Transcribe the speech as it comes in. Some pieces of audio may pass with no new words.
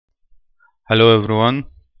Hello everyone,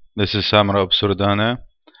 this is Samra Absurdana,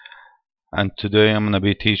 and today I'm going to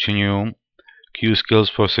be teaching you Q Skills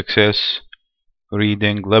for Success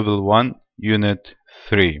Reading Level 1 Unit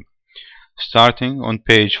 3. Starting on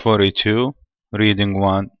page 42, Reading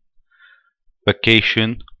 1,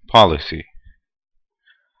 Vacation Policy.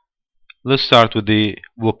 Let's start with the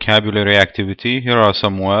vocabulary activity. Here are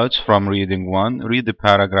some words from Reading 1. Read the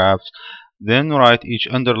paragraphs, then write each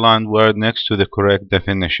underlined word next to the correct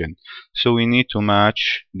definition. So we need to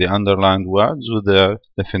match the underlined words with the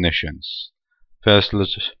definitions. First,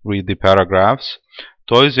 let's read the paragraphs.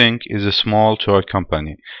 Toys Inc. is a small toy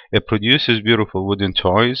company. It produces beautiful wooden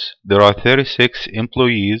toys. There are 36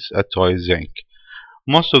 employees at Toys Inc.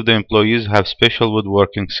 Most of the employees have special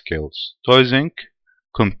woodworking skills. Toys Inc.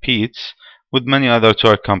 competes with many other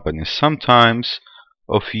toy companies. Sometimes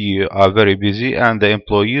of year are very busy and the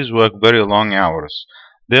employees work very long hours.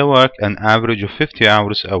 They work an average of 50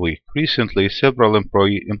 hours a week. Recently, several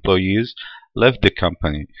employees left the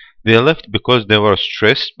company. They left because they were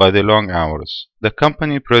stressed by the long hours. The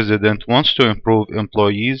company president wants to improve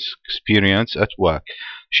employees' experience at work.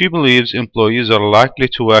 She believes employees are likely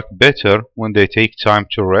to work better when they take time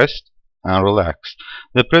to rest and relax.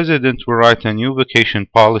 The president will write a new vacation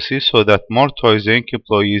policy so that more Toys Inc.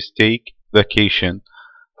 employees take vacation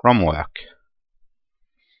from work.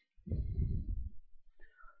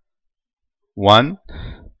 1.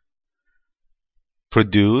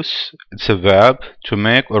 Produce. It's a verb to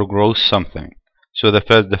make or grow something. So the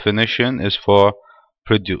first definition is for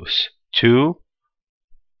produce. 2.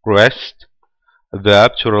 Rest. A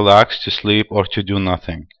verb to relax, to sleep, or to do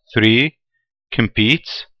nothing. 3.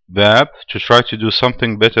 Compete. Verb to try to do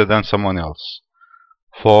something better than someone else.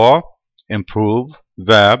 4. Improve.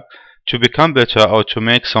 Verb to become better or to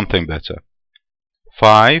make something better.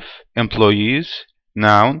 5. Employees.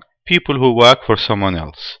 Noun. People who work for someone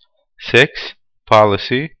else. 6.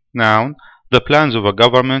 Policy. Noun. The plans of a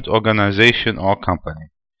government, organization, or company.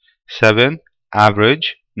 7.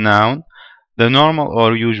 Average. Noun. The normal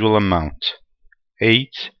or usual amount.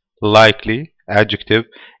 8. Likely. Adjective.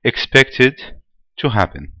 Expected to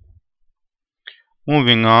happen.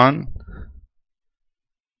 Moving on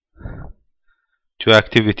to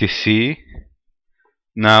activity C.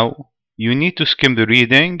 Now you need to skim the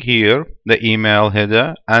reading here, the email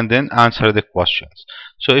header, and then answer the questions.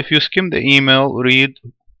 So if you skim the email, read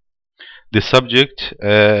the subject,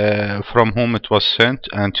 from whom it was sent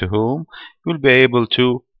and to whom, you'll be able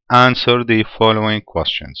to answer the following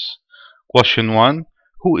questions. Question 1.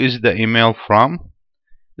 Who is the email from?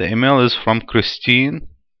 The email is from Christine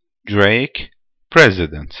Drake,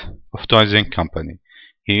 President of Toys Inc. Company.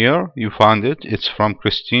 Here you found it. It's from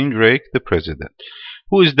Christine Drake, the President.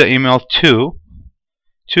 Who is the email to?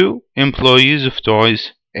 To employees of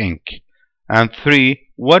Toys Inc. And 3.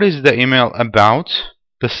 What is the email about?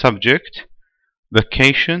 The subject,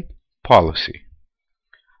 vacation policy.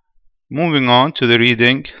 Moving on to the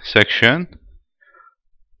reading section.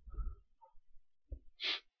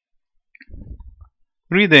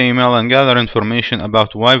 Read the email and gather information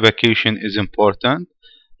about why vacation is important.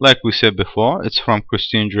 Like we said before, it's from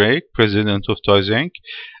Christine Drake, President of Toys Inc.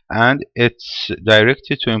 and it's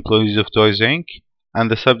directed to employees of Toys Inc. and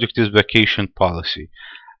the subject is vacation policy.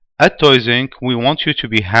 At Toys Inc., we want you to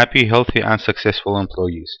be happy, healthy, and successful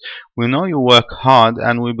employees. We know you work hard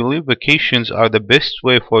and we believe vacations are the best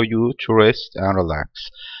way for you to rest and relax.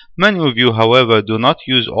 Many of you, however, do not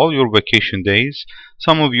use all your vacation days.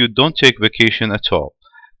 Some of you don't take vacation at all.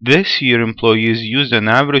 This year, employees used an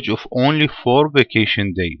average of only 4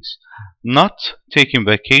 vacation days. Not taking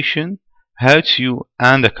vacation hurts you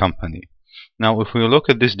and the company. Now, if we look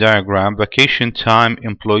at this diagram, vacation time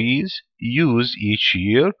employees use each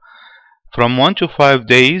year from 1 to 5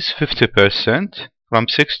 days, 50%, from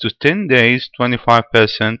 6 to 10 days,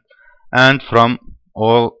 25%, and from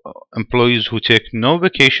all employees who take no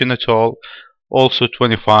vacation at all, also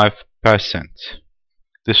 25%.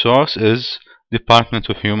 The source is Department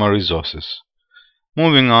of Human Resources.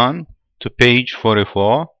 Moving on to page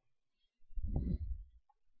 44.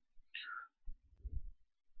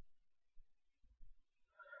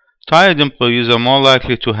 Tired employees are more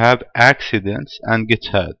likely to have accidents and get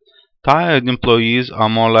hurt. Tired employees are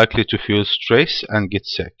more likely to feel stress and get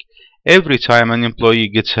sick. Every time an employee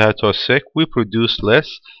gets hurt or sick, we produce less.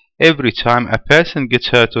 Every time a person gets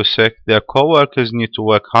hurt or sick, their co-workers need to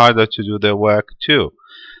work harder to do their work too.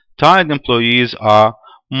 Tired employees are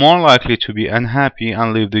more likely to be unhappy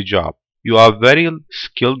and leave the job. You are very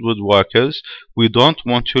skilled woodworkers. We don't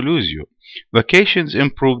want to lose you. Vacations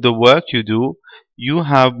improve the work you do. You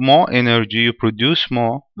have more energy, you produce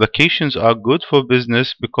more. Vacations are good for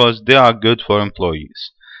business because they are good for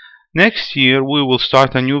employees. Next year we will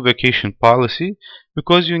start a new vacation policy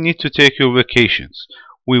because you need to take your vacations.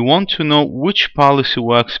 We want to know which policy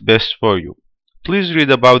works best for you. Please read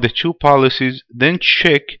about the two policies, then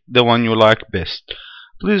check the one you like best.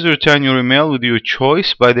 Please return your email with your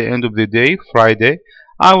choice by the end of the day, Friday.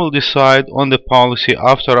 I will decide on the policy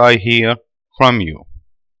after I hear from you.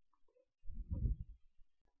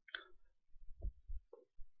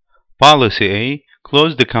 Policy A.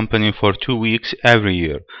 Close the company for 2 weeks every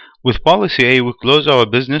year. With Policy A, we close our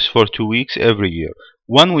business for 2 weeks every year.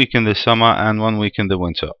 1 week in the summer and 1 week in the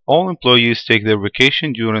winter. All employees take their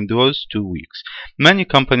vacation during those 2 weeks. Many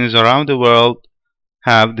companies around the world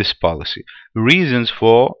have this policy. Reasons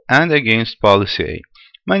for and against Policy A.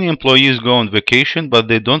 Many employees go on vacation, but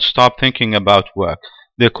they don't stop thinking about work.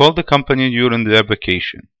 They call the company during their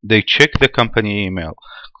vacation. They check the company email.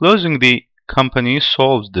 Closing the company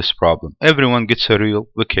solves this problem. Everyone gets a real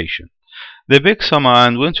vacation. The big summer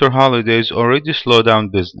and winter holidays already slow down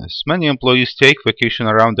business. Many employees take vacation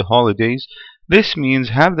around the holidays. This means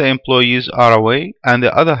half the employees are away and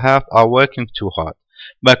the other half are working too hard.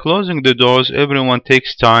 By closing the doors, everyone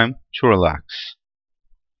takes time to relax.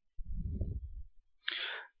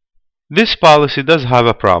 This policy does have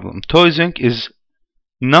a problem. Toys Inc. is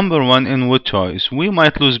 #1 in wood toys. We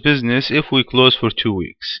might lose business if we close for 2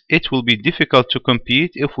 weeks. It will be difficult to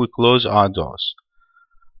compete if we close our doors.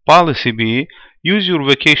 Policy B. Use your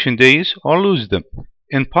vacation days or lose them.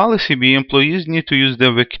 In Policy B, employees need to use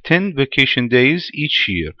their 10 vacation days each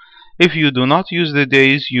year. If you do not use the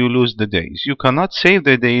days, you lose the days. You cannot save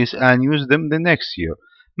the days and use them the next year.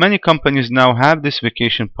 Many companies now have this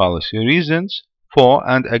vacation policy. Reasons for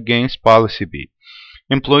and against Policy B.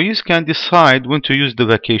 Employees can decide when to use the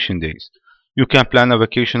vacation days. You can plan a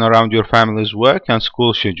vacation around your family's work and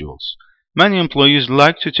school schedules. Many employees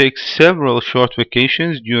like to take several short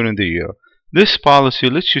vacations during the year. This policy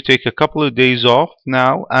lets you take a couple of days off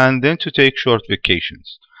now and then to take short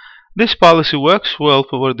vacations. This policy works well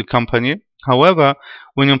for the company. However,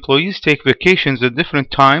 when employees take vacations at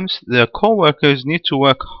different times, their co-workers need to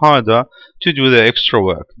work harder to do the extra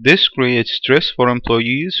work. This creates stress for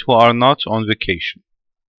employees who are not on vacation.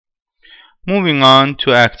 Moving on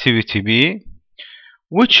to activity B.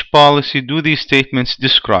 Which policy do these statements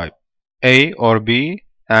describe? A or B,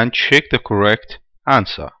 and check the correct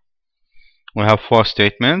answer. We have 4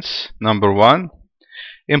 statements. Number 1.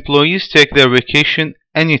 Employees take their vacation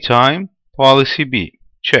anytime. Policy B.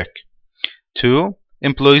 Check. 2.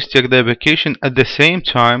 Employees take their vacation at the same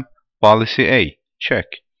time. Policy A. Check.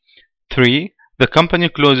 3. The company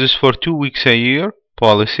closes for 2 weeks a year.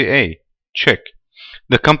 Policy A. Check.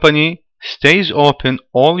 The company stays open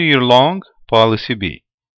all year long. Policy B.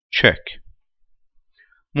 Check.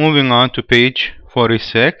 Moving on to page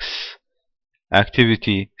 46.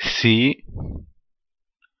 Activity C.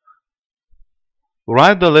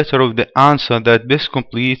 Write the letter of the answer that best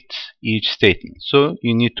completes each statement. So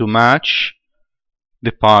you need to match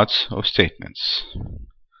the parts of statements.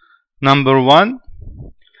 Number 1.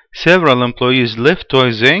 Several employees left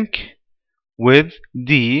Toys Inc. with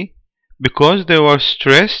D because they were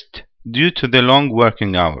stressed due to the long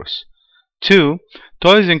working hours. 2.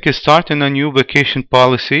 Toys Inc. is starting a new vacation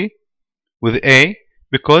policy with A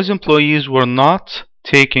because employees were not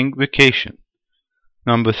taking vacation.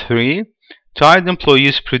 Number 3. Tired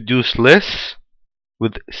employees produce less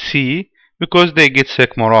with C because they get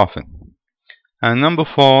sick more often. And number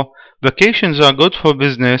 4. Vacations are good for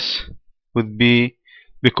business with B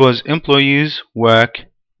because employees work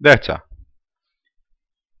better.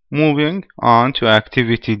 Moving on to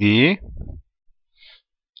activity D.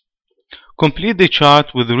 Complete the chart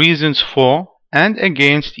with reasons for and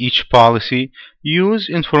against each policy. Use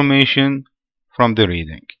information from the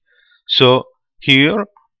reading. So here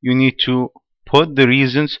you need to put the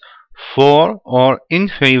reasons for or in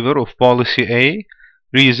favor of Policy A,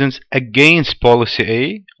 reasons against Policy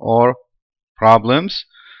A or problems,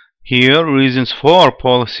 here reasons for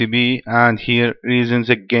Policy B, and here reasons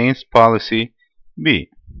against Policy B.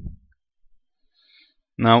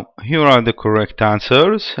 Now here are the correct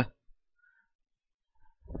answers.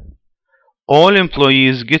 All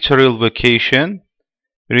employees get a real vacation.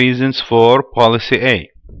 Reasons for Policy A.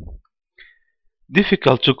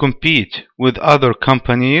 Difficult to compete with other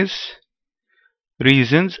companies.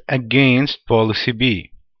 Reasons against Policy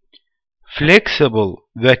B. Flexible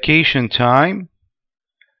vacation time.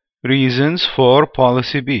 Reasons for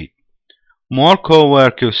Policy B. More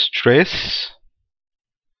co-worker stress,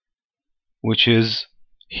 which is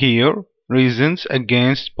here reasons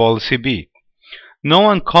against Policy B. No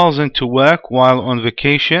one calls into work while on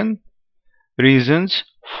vacation. Reasons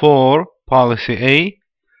for Policy A.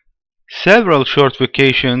 Several short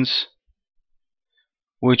vacations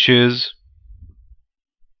which is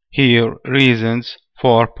here reasons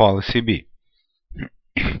for policy B.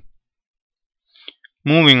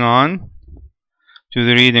 Moving on to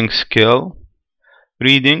the reading skill,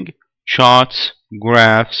 reading charts,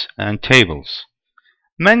 graphs, and tables.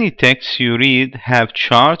 Many texts you read have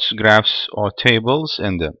charts, graphs, or tables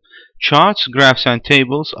in them. Charts, graphs, and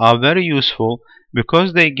tables are very useful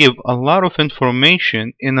because they give a lot of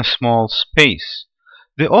information in a small space.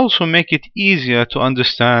 They also make it easier to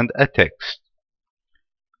understand a text.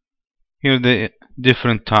 Here are the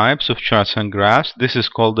different types of charts and graphs. This is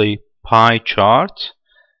called a pie chart.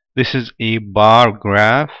 This is a bar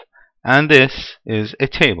graph, and this is a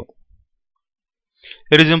table.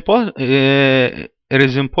 It is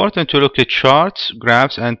important to look at charts,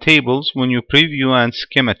 graphs, and tables when you preview and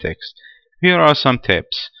skim a text. Here are some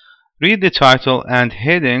tips. Read the title and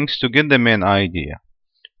headings to get the main idea.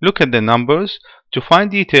 Look at the numbers. To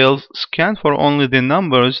find details, scan for only the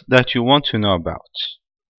numbers that you want to know about.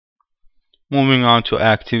 Moving on to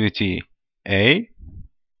activity A.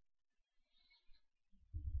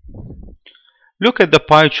 Look at the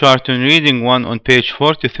pie chart in reading 1 on page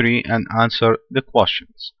 43 and answer the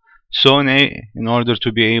questions. So in order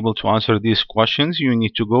to be able to answer these questions, you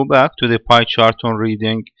need to go back to the pie chart on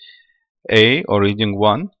reading A or reading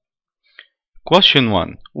 1. Question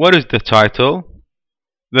 1. What is the title?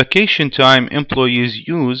 Vacation time employees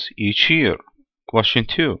use each year. Question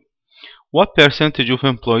 2. What percentage of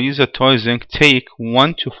employees at Toys Inc. take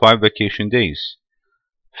 1 to 5 vacation days?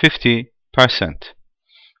 50%.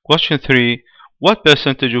 Question 3. What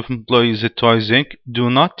percentage of employees at Toys Inc. do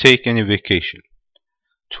not take any vacation?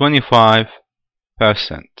 25%.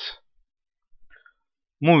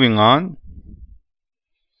 Moving on.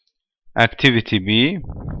 Activity B.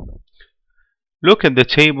 Look at the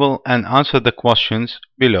table and answer the questions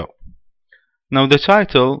below. Now the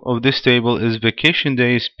title of this table is Vacation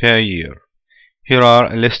Days per Year. Here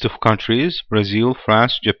are a list of countries: Brazil,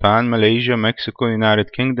 France, Japan, Malaysia, Mexico,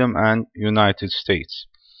 United Kingdom, and United States.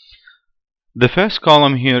 The first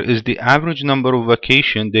column here is the average number of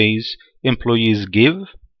vacation days employees give.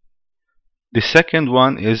 The second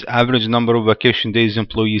one is average number of vacation days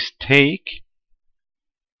employees take.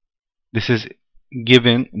 This is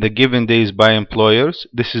the given days by employers.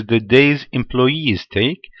 This is the days employees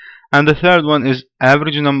take. And the third one is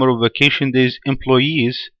average number of vacation days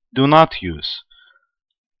employees do not use.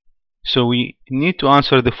 So we need to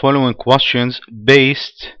answer the following questions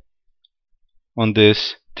based on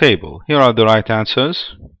this table. Here are the right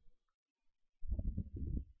answers.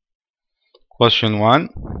 Question 1.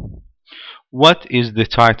 What is the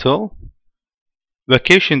title?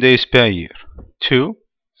 Vacation days per year. 2.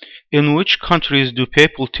 In which countries do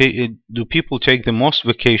people take the most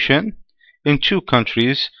vacation? In 2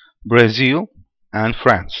 countries, Brazil and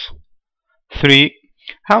France. 3.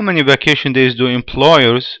 How many vacation days do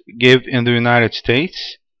employers give in the United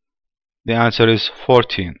States? The answer is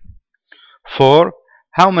 14. 4.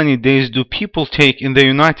 How many days do people take in the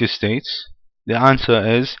United States? The answer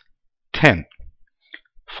is 10.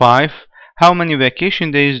 5. How many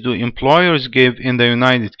vacation days do employers give in the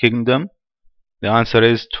United Kingdom? The answer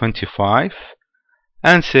is 25.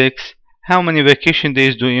 And 6. How many vacation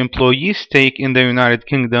days do employees take in the United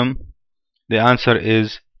Kingdom? The answer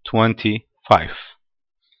is 25.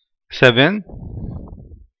 7.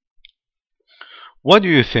 What do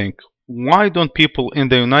you think? Why don't people in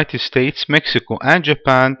the United States, Mexico, and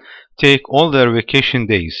Japan take all their vacation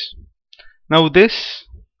days? Now the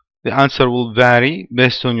answer will vary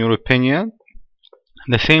based on your opinion.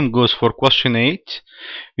 The same goes for question 8.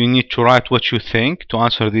 You need to write what you think to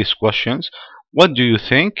answer these questions. What do you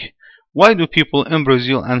think? Why do people in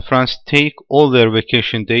Brazil and France take all their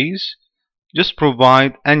vacation days? Just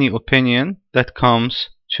provide any opinion that comes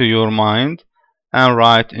to your mind and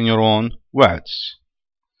write in your own words.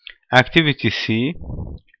 Activity C.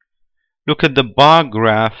 Look at the bar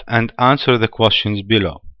graph and answer the questions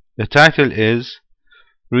below. The title is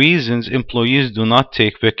Reasons Employees Do Not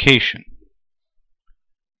Take Vacation.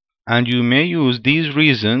 And you may use these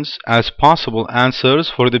reasons as possible answers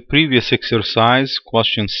for the previous exercise,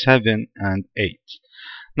 questions 7 and 8.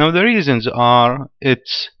 Now the reasons are: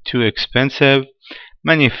 it's too expensive,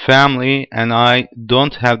 many family and I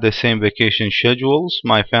don't have the same vacation schedules,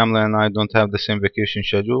 my family and I don't have the same vacation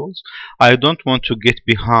schedules, I don't want to get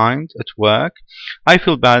behind at work, I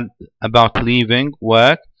feel bad about leaving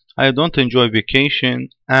work, I don't enjoy vacation,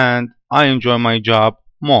 and I enjoy my job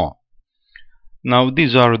more. Now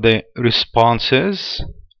these are the responses.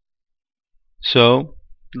 So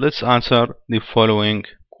let's answer the following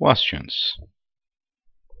questions.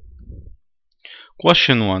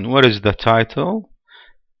 Question 1. What is the title?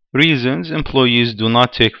 Reasons employees do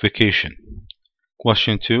not take vacation.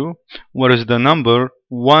 Question 2. What is the number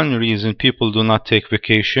one reason people do not take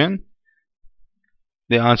vacation?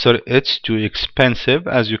 The answer, it's too expensive.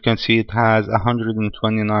 As you can see, it has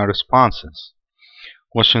 129 responses.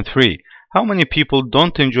 Question 3. How many people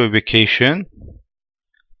don't enjoy vacation?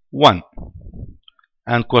 1.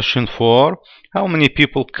 And question 4. How many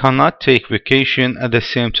people cannot take vacation at the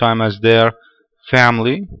same time as their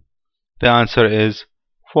family? The answer is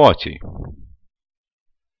 40.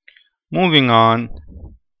 Moving on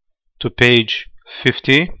to page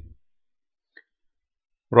 50.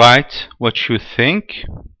 Write what you think.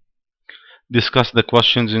 Discuss the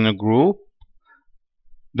questions in a group.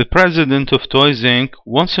 The president of Toys Inc.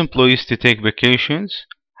 wants employees to take vacations.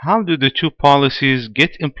 How do the two policies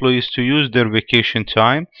get employees to use their vacation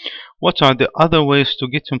time? What are the other ways to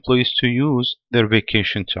get employees to use their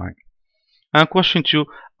vacation time? And question 2.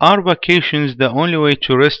 Are vacations the only way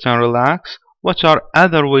to rest and relax? What are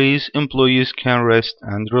other ways employees can rest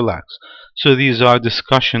and relax? So these are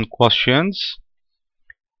discussion questions,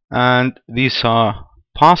 and these are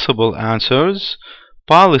possible answers.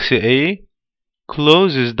 Policy A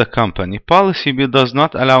closes the company. Policy B does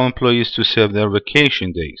not allow employees to save their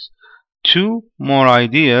vacation days. Two more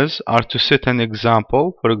ideas are to set an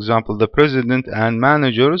example. For example, the president and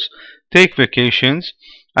managers take vacations,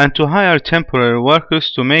 and to hire temporary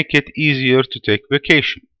workers to make it easier to take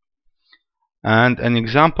vacation. And an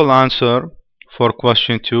example answer for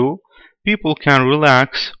question 2. People can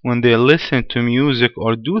relax when they listen to music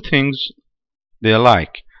or do things they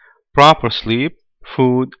like. Proper sleep,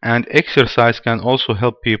 food, and exercise can also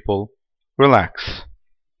help people relax.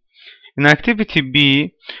 In activity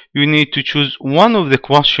B, you need to choose one of the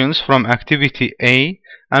questions from activity A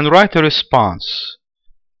and write a response.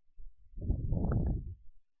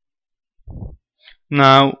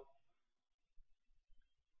 Now,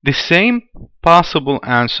 the same possible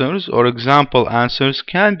answers or example answers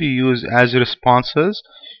can be used as responses.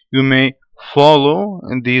 You may follow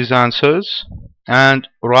these answers and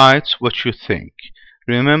write what you think.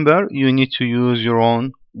 Remember, you need to use your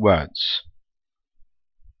own words.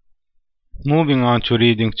 Moving on to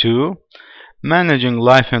reading 2. Managing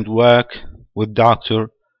Life and Work with Dr.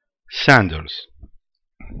 Sanders.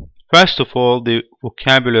 First of all, the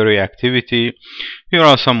vocabulary activity. Here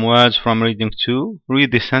are some words from reading 2.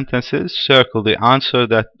 Read the sentences, circle the answer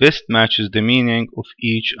that best matches the meaning of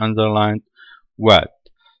each underlined word.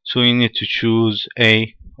 So you need to choose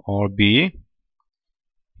A or B.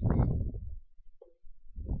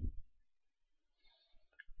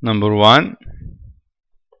 Number 1.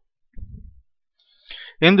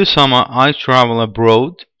 In the summer, I travel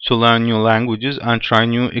abroad to learn new languages and try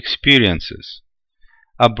new experiences.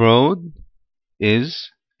 Abroad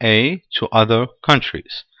is A, to other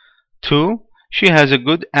countries. 2. She has a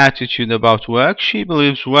good attitude about work. She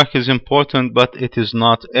believes work is important, but it is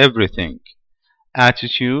not everything.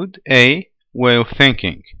 Attitude A, way of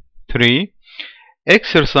thinking. 3.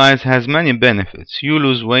 Exercise has many benefits. You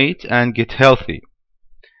lose weight and get healthy.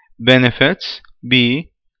 Benefits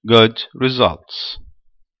B, good results.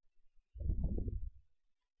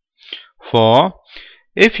 4.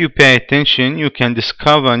 If you pay attention, you can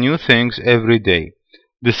discover new things every day.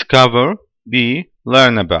 Discover B,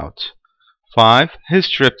 learn about. 5. His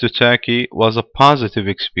trip to Turkey was a positive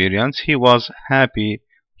experience. He was happy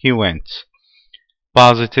he went.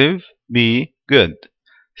 Positive B, good.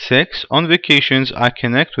 6. On vacations, I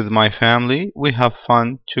connect with my family. We have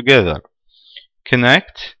fun together.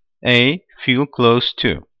 Connect A, feel close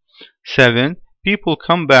to. 7. People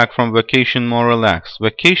come back from vacation more relaxed.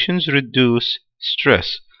 Vacations reduce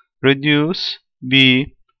stress. Reduce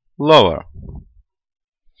B, lower.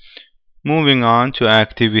 Moving on to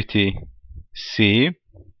activity C.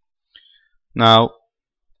 Now,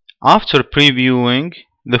 after previewing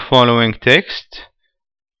the following text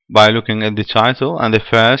by looking at the title and the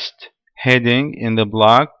first heading in the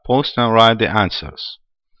blog post, and write the answers.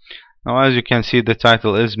 Now, as you can see, the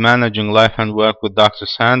title is Managing Life and Work with Dr.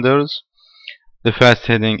 Sanders. The first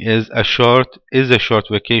heading is a short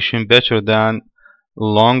vacation better than a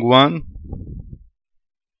long one?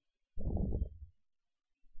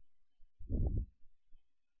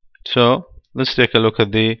 So let's take a look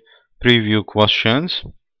at the preview questions.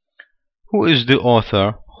 Who is the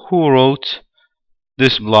author? Who wrote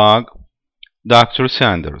this blog? Dr.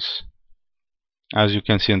 Sanders, as you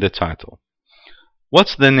can see in the title.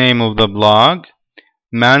 What's the name of the blog?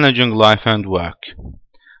 Managing Life and Work.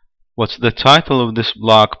 What's the title of this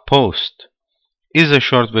blog post? Is a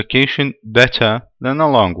short vacation better than a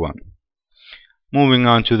long one? Moving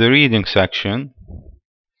on to the reading section.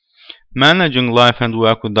 Managing Life and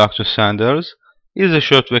Work with Dr. Sanders. Is a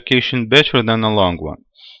short vacation better than a long one?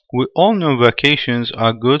 We all know vacations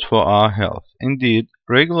are good for our health. Indeed,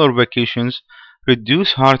 regular vacations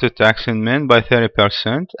reduce heart attacks in men by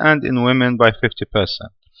 30% and in women by 50%.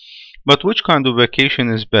 But which kind of vacation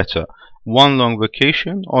is better, one long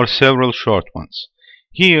vacation or several short ones?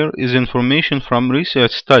 Here is information from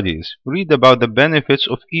research studies. Read about the benefits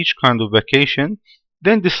of each kind of vacation,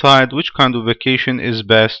 then decide which kind of vacation is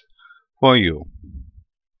best for you.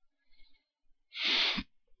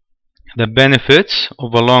 The benefits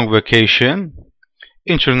of a long vacation.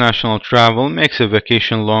 International travel makes a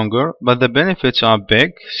vacation longer, but the benefits are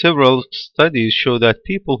big. Several studies show that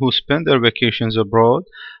people who spend their vacations abroad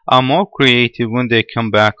are more creative when they come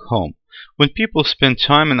back home. When people spend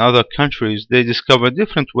time in other countries, they discover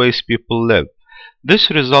different ways people live. This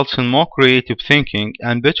results in more creative thinking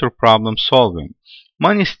and better problem solving.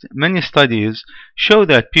 Many studies show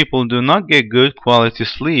that people do not get good quality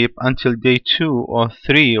sleep until day 2 or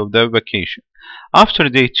 3 of their vacation. After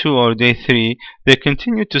day 2 or day 3, they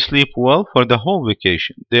continue to sleep well for the whole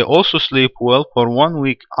vacation. They also sleep well for 1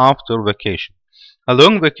 week after vacation. A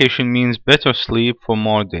long vacation means better sleep for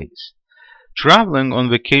more days. Traveling on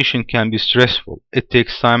vacation can be stressful. It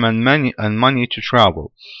takes time and money to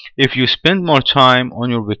travel. If you spend more time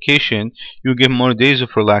on your vacation, you get more days of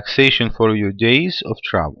relaxation for your days of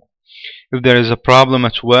travel. If there is a problem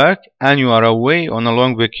at work and you are away on a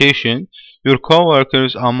long vacation, your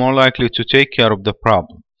coworkers are more likely to take care of the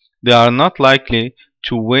problem. They are not likely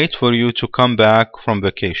to wait for you to come back from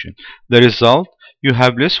vacation. The result, you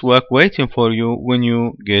have less work waiting for you when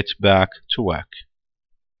you get back to work.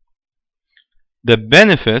 The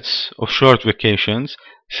benefits of short vacations.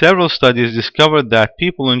 Several studies discovered that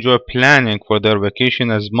people enjoy planning for their vacation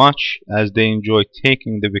as much as they enjoy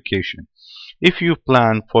taking the vacation. If you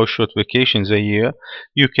plan 4 short vacations a year,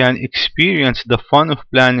 you can experience the fun of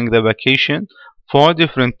planning the vacation 4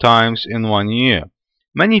 different times in 1 year.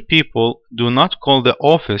 Many people do not call the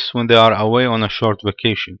office when they are away on a short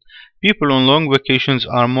vacation. People on long vacations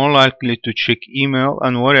are more likely to check email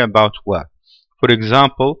and worry about work. For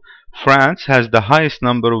example, France has the highest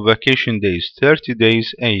number of vacation days, 30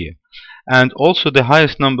 days a year, and also the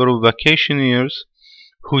highest number of vacationers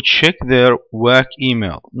who check their work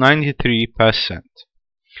email, 93%.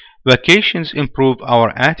 Vacations improve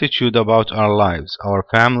our attitude about our lives, our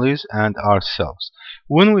families, and ourselves.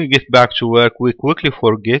 When we get back to work, we quickly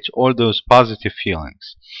forget all those positive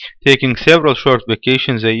feelings. Taking several short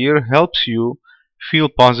vacations a year helps you feel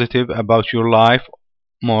positive about your life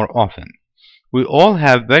more often. We all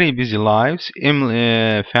have very busy lives.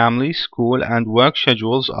 Family, school, and work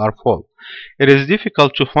schedules are full. It is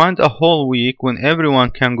difficult to find a whole week when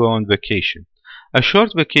everyone can go on vacation. A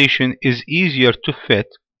short vacation is easier to fit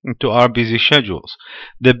into our busy schedules.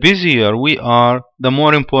 The busier we are, the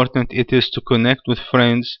more important it is to connect with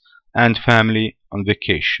friends and family on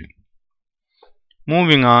vacation.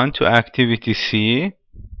 Moving on to activity C.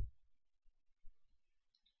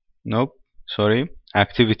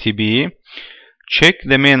 Activity B. Check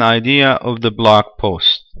the main idea of the blog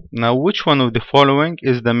post. Now, which one of the following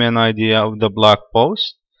is the main idea of the blog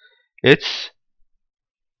post? It's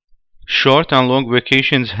short and long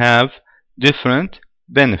vacations have different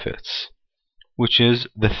benefits, which is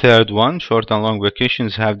the third one. Short and long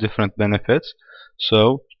vacations have different benefits,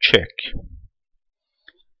 so check.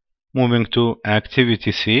 Moving to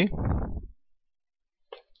activity C.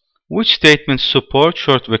 Which statements support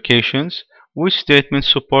short vacations? Which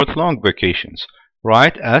statements support long vacations?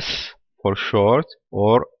 Write S for short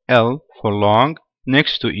or L for long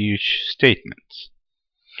next to each statement.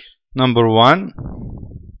 Number 1.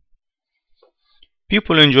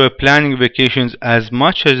 People enjoy planning vacations as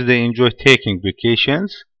much as they enjoy taking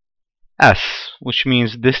vacations. S, which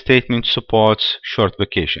means this statement supports short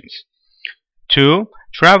vacations. 2.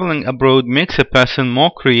 Traveling abroad makes a person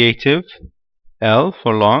more creative. L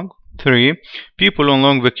for long. 3. People on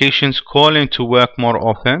long vacations call into work more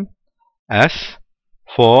often. S.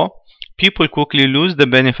 4. People quickly lose the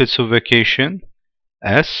benefits of vacation.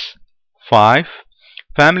 S. 5.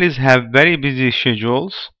 Families have very busy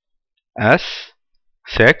schedules. S.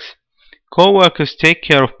 6. Co-workers take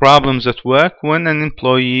care of problems at work when an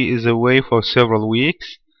employee is away for several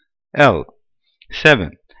weeks. L.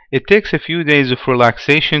 7. It takes a few days of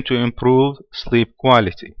relaxation to improve sleep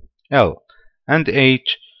quality. L. And 8.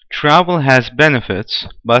 Travel has benefits,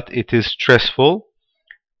 but it is stressful.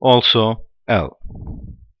 Also L.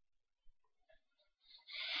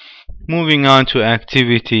 Moving on to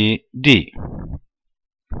activity D.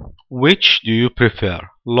 Which do you prefer,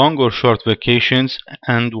 long or short vacations,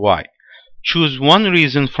 and why? Choose one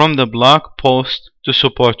reason from the blog post to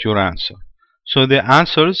support your answer. So the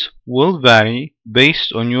answers will vary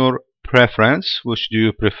based on your preference, which do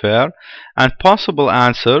you prefer, and possible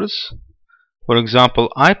answers. For example,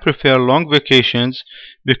 I prefer long vacations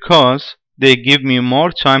because they give me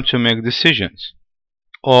more time to make decisions.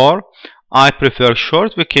 Or, I prefer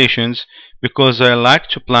short vacations because I like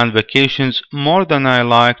to plan vacations more than I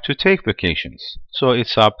like to take vacations. So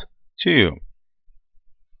it's up to you.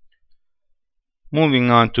 Moving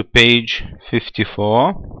on to page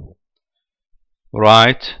 54.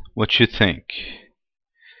 Write what you think.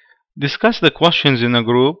 Discuss the questions in a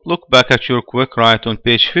group. Look back at your quick write on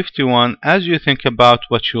page 51 as you think about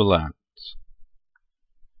what you learned.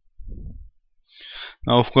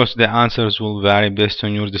 Now, of course, the answers will vary based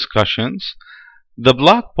on your discussions. The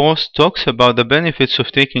blog post talks about the benefits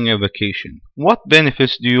of taking a vacation. What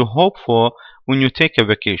benefits do you hope for when you take a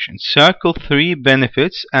vacation? Circle 3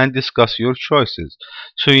 benefits and discuss your choices.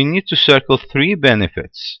 So you need to circle 3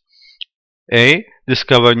 benefits. A.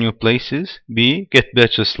 Discover new places. B. Get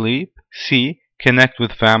better sleep. C. Connect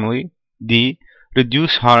with family. D.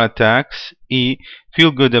 Reduce heart attacks. E.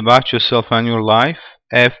 Feel good about yourself and your life.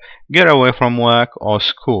 F. Get away from work or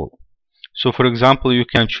school. So for example, you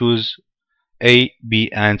can choose A,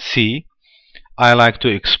 B, and C. I like to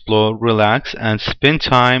explore, relax, and spend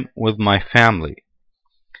time with my family.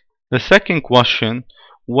 The second question,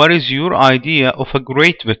 what is your idea of a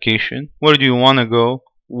great vacation? Where do you want to go?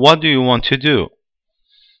 What do you want to do?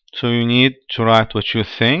 So you need to write what you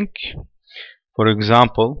think. For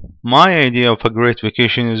example, my idea of a great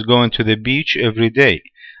vacation is going to the beach every day.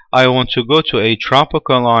 I want to go to a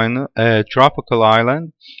tropical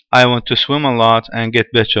island. I want to swim a lot and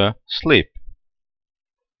get better sleep.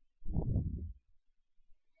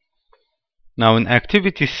 Now in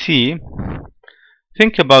activity C,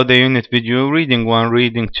 think about the unit video, reading 1,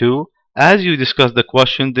 reading 2. As you discuss the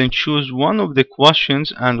question, then choose one of the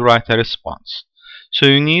questions and write a response. So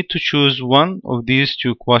you need to choose one of these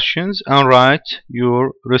 2 questions and write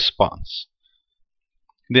your response.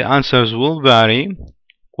 The answers will vary.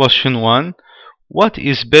 Question 1. What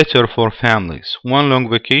is better for families? One long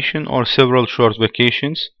vacation or several short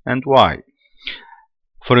vacations, and why?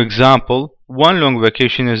 For example, one long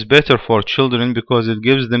vacation is better for children because it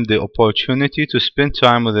gives them the opportunity to spend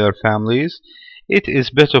time with their families. It is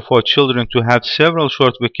better for children to have several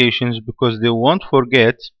short vacations because they won't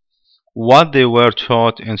forget what they were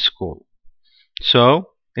taught in school. So,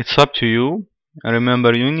 it's up to you. And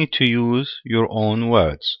remember, you need to use your own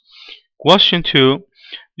words. Question 2.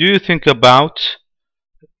 Do you think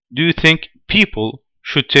people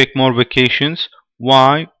should take more vacations?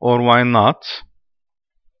 Why or why not?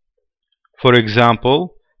 For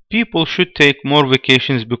example, people should take more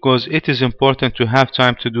vacations because it is important to have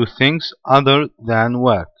time to do things other than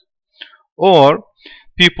work. Or,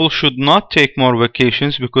 people should not take more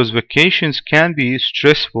vacations because vacations can be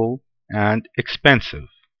stressful and expensive.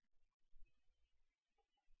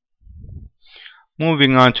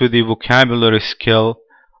 Moving on to the vocabulary skill,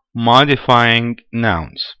 modifying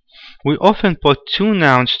nouns. We often put 2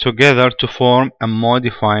 nouns together to form a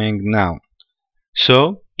modifying noun.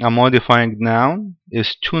 So, a modifying noun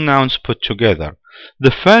is 2 nouns put together.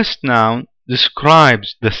 The first noun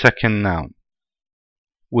describes the second noun,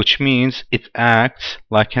 which means it acts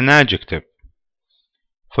like an adjective.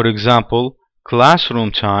 For example,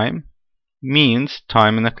 classroom time means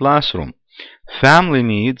time in a classroom. Family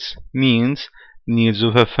needs means needs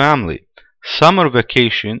of a family. Summer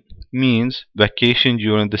vacation means vacation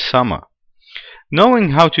during the summer. Knowing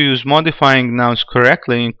how to use modifying nouns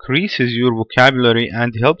correctly increases your vocabulary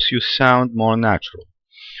and helps you sound more natural.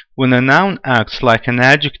 When a noun acts like an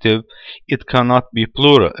adjective, it cannot be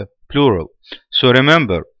plural. So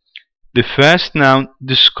remember, the first noun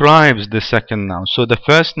describes the second noun. So the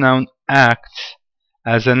first noun acts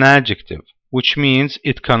as an adjective, which means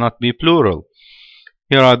it cannot be plural.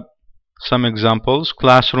 Here are some examples.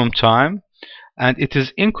 Classroom time, and it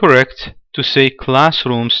is incorrect to say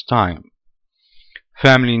classroom's time.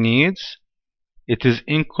 Family needs, it is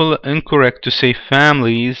incorrect to say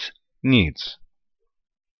family's needs.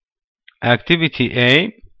 Activity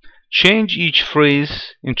A, change each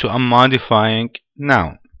phrase into a modifying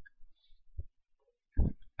noun.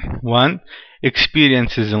 1.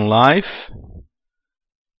 Experiences in life.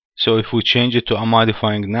 So if we change it to a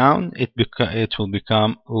modifying noun, it will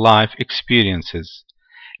become life experiences.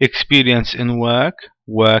 Experience in work,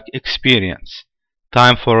 work experience.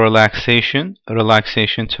 Time for relaxation,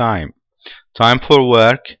 relaxation time. Time for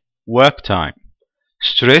work, work time.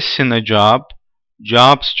 Stress in a job,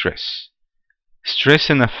 job stress. Stress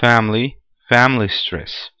in a family, family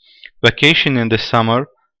stress. Vacation in the summer,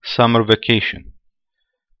 summer vacation.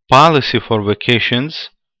 Policy for vacations,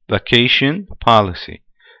 vacation policy.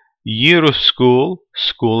 Year of school,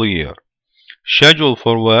 school year. Schedule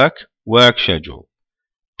for work, work schedule.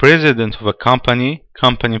 President of a company,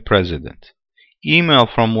 company president. Email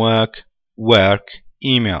from work, work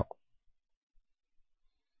email.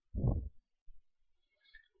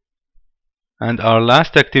 And our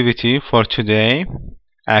last activity for today,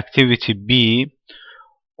 activity B,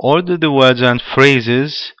 order the words and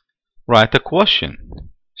phrases, write a question.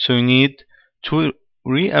 So you need to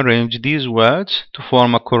rearrange these words to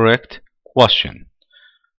form a correct question.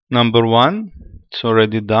 Number 1, it's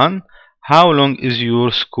already done. How long is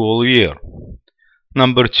your school year?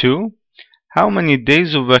 Number 2, how many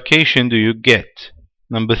days of vacation do you get?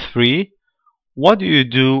 Number 3, what do you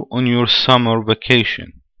do on your summer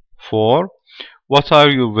vacation? 4, what are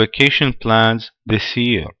your vacation plans this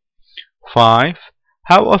year? 5,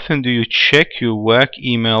 how often do you check your work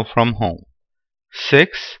email from home?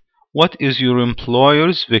 6, what is your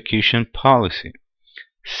employer's vacation policy?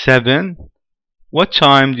 7, what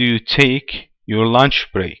time do you take your lunch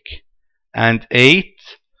break? And 8,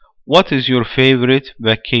 what is your favorite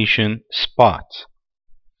vacation spot?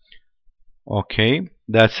 Okay,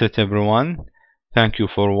 that's it everyone. Thank you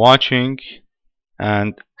for watching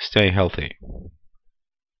and stay healthy.